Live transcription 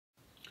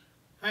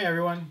Hi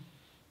everyone,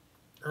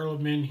 Earl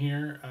of MN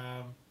here.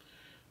 I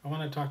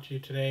want to talk to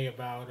you today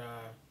about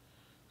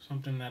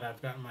something that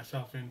I've gotten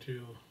myself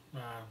into.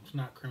 It's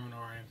not criminal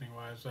or anything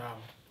wise.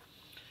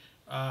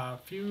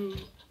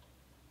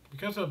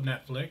 Because of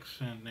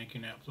Netflix, and thank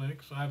you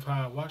Netflix, I've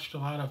watched a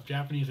lot of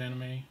Japanese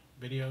anime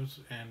videos,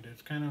 and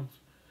it's kind of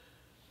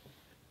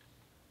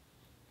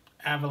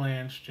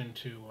avalanched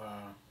into,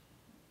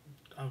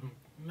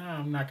 no,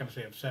 I'm not going to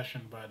say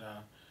obsession, but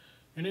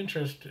an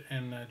interest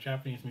in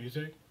Japanese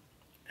music.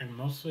 And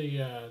mostly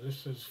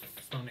this is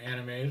from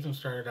animes and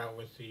started out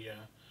with the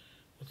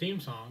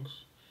theme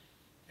songs.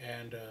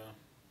 And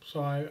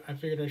so I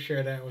figured I'd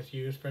share that with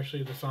you,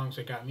 especially the songs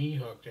that got me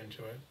hooked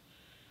into it.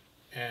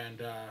 And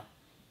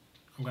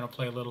I'm going to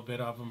play a little bit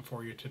of them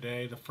for you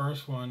today. The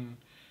first one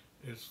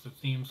is the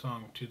theme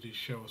song to the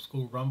show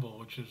School Rumble,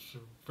 which is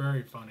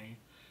very funny.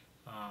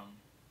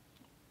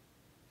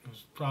 It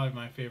was probably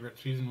my favorite.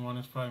 Season 1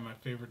 is probably my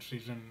favorite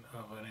season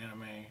of an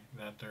anime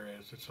that there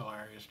is. It's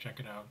hilarious.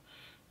 Check it out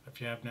if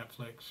you have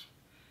Netflix.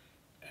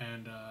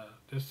 And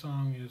this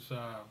song is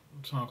a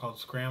song called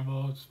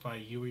Scramble. It's by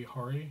Yui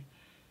Horie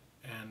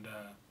and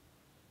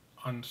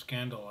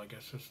UnScandal, I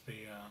guess is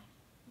the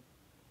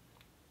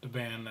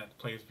band that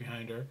plays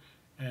behind her.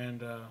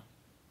 And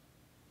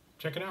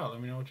check it out. Let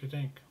me know what you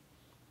think.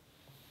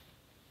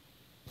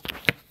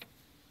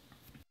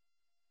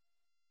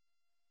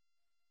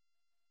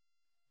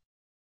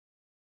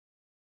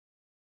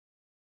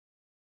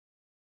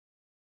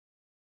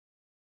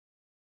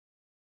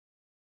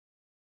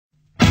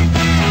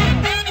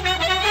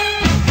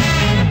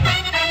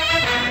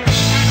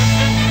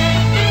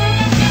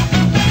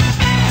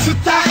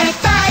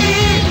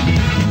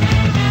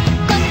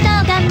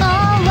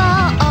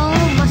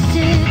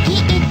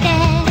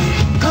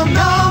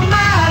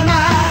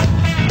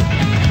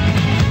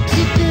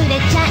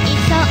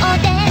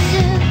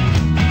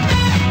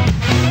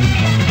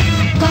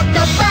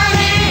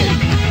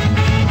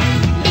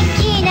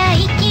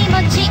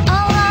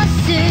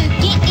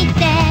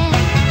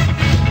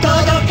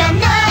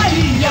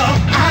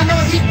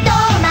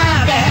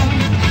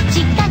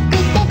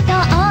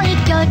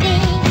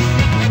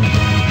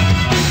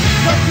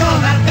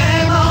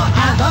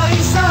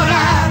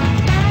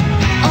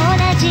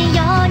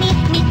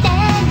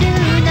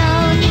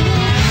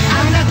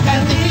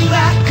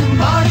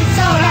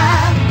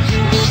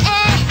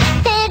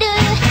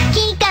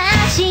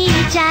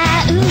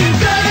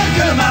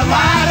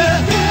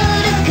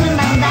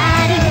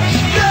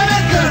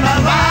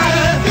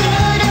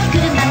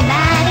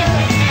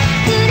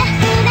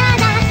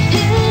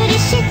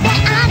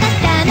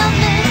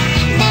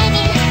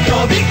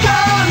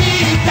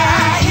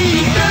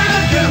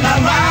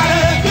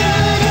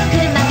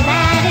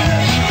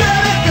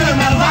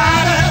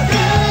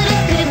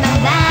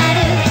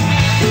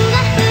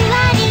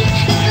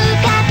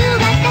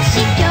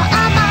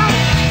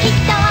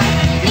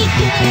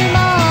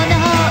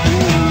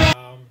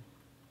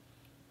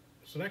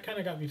 そ that kind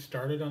of got me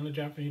started on the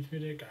Japanese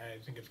music. I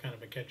think it's kind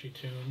of a catchy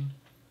tune.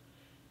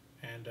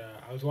 And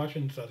I was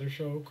watching this other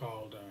show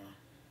called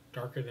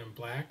Darker Than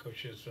Black,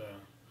 which is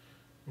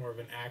more of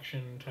an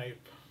action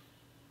type,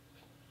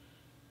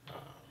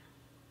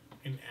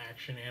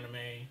 in-action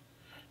anime,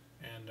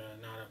 and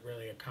not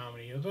really a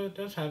comedy. Although it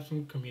does have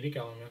some comedic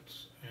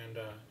elements. And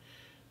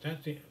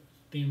that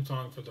theme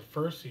song for the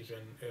first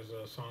season is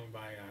a song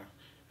by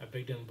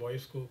Abingdon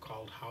Boys School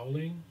called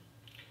Howling.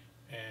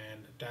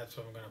 And that's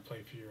what I'm going to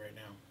play for you right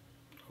now.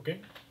 Okay?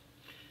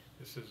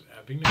 This is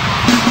Abingdon.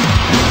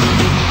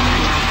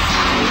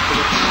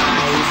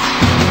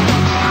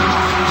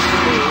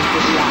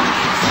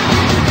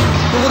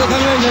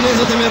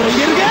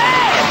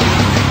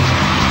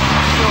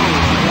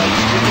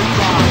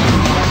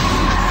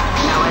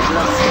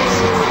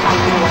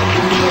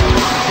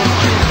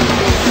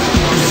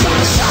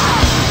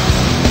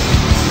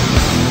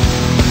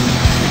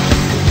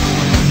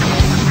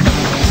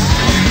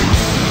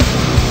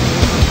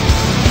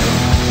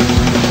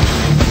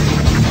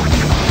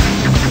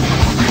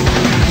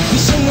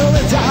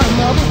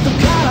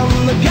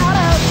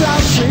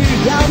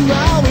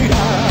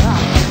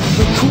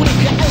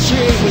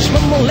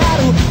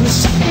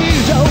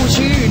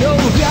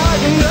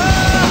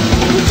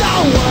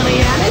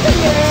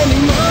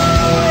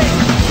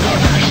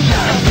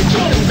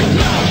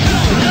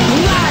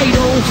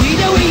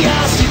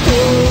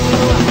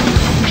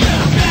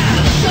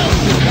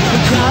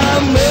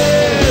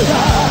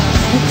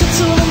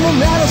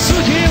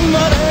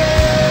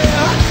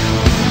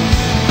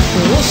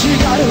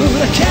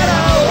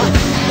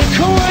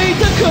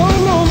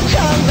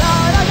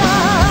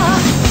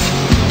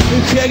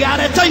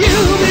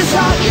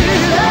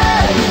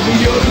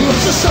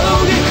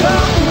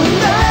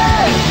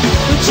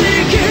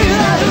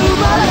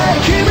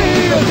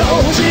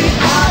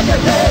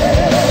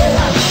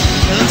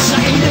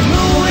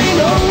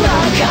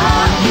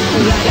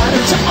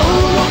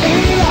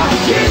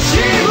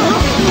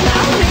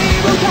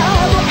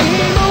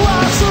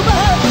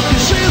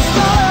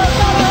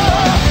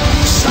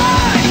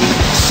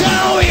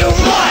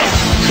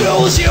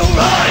 Close your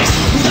eyes,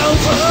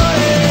 don't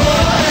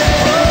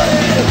worry.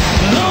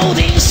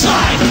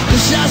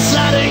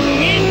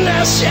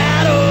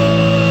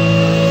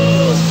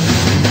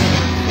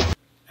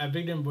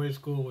 High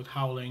School with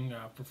Howling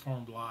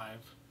performed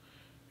live,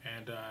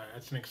 and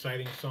it's an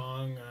exciting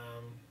song.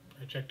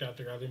 I checked out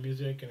their other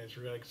music, and it's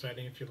really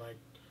exciting if you like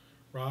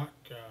rock.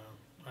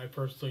 I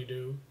personally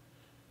do,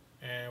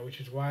 and which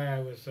is why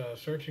I was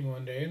searching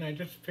one day, and I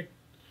just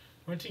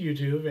went to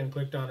YouTube and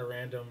clicked on a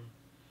random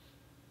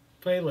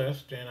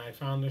playlist, and I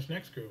found this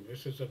next group.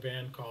 This is a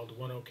band called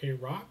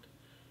 1OK Rock,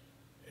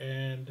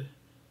 and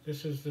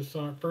this is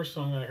the first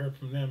song I heard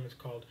from them. It's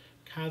called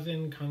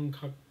Kazin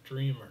Kankuk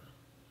Dreamer.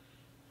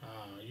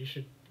 You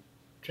should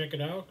check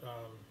it out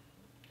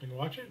and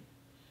watch it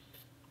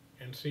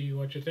and see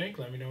what you think.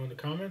 Let me know in the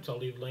comments. I'll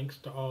leave links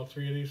to all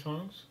 3 of these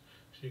songs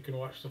so you can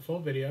watch the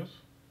full videos.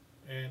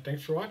 And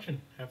thanks for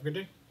watching. Have a good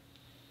day.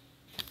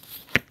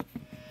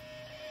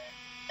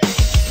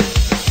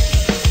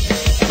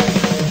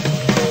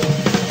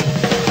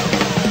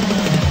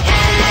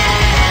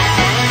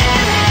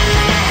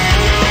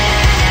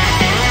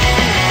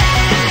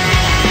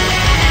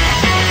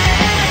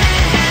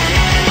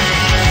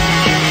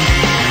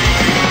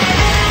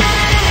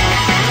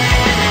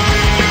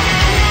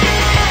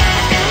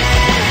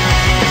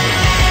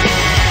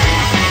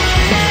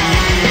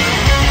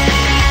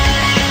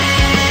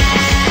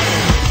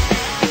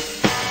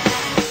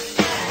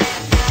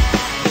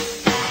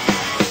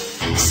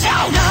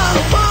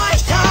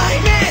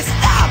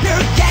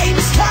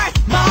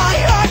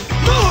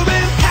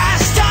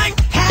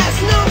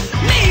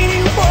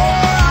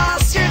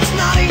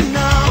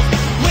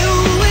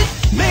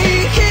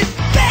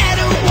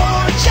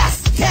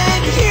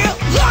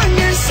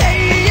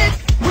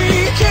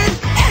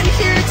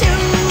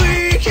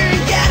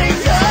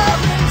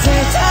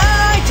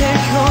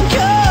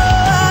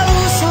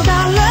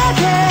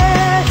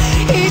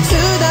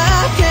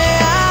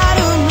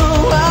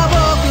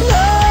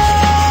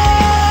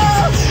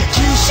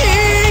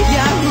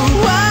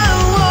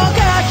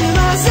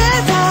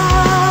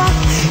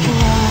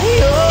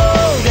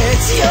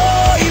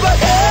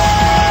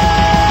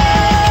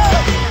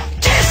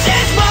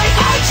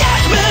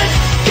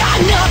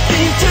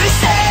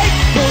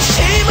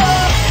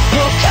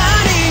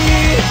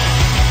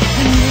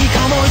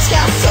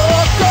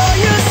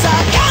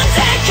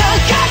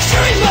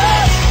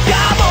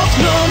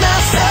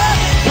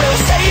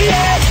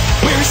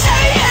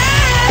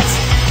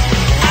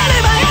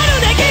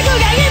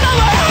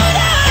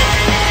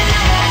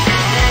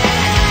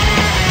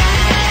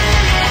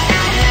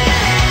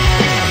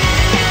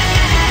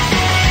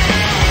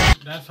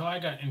 That's how I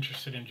got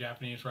interested in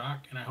Japanese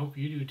rock, and I hope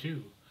you do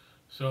too.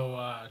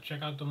 So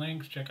check out the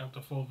links, check out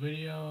the full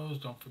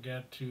videos. Don't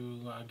forget to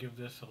give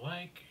this a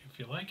like if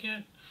you like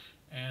it,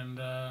 and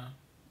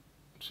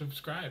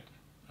subscribe.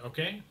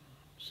 Okay?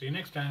 See you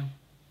next time.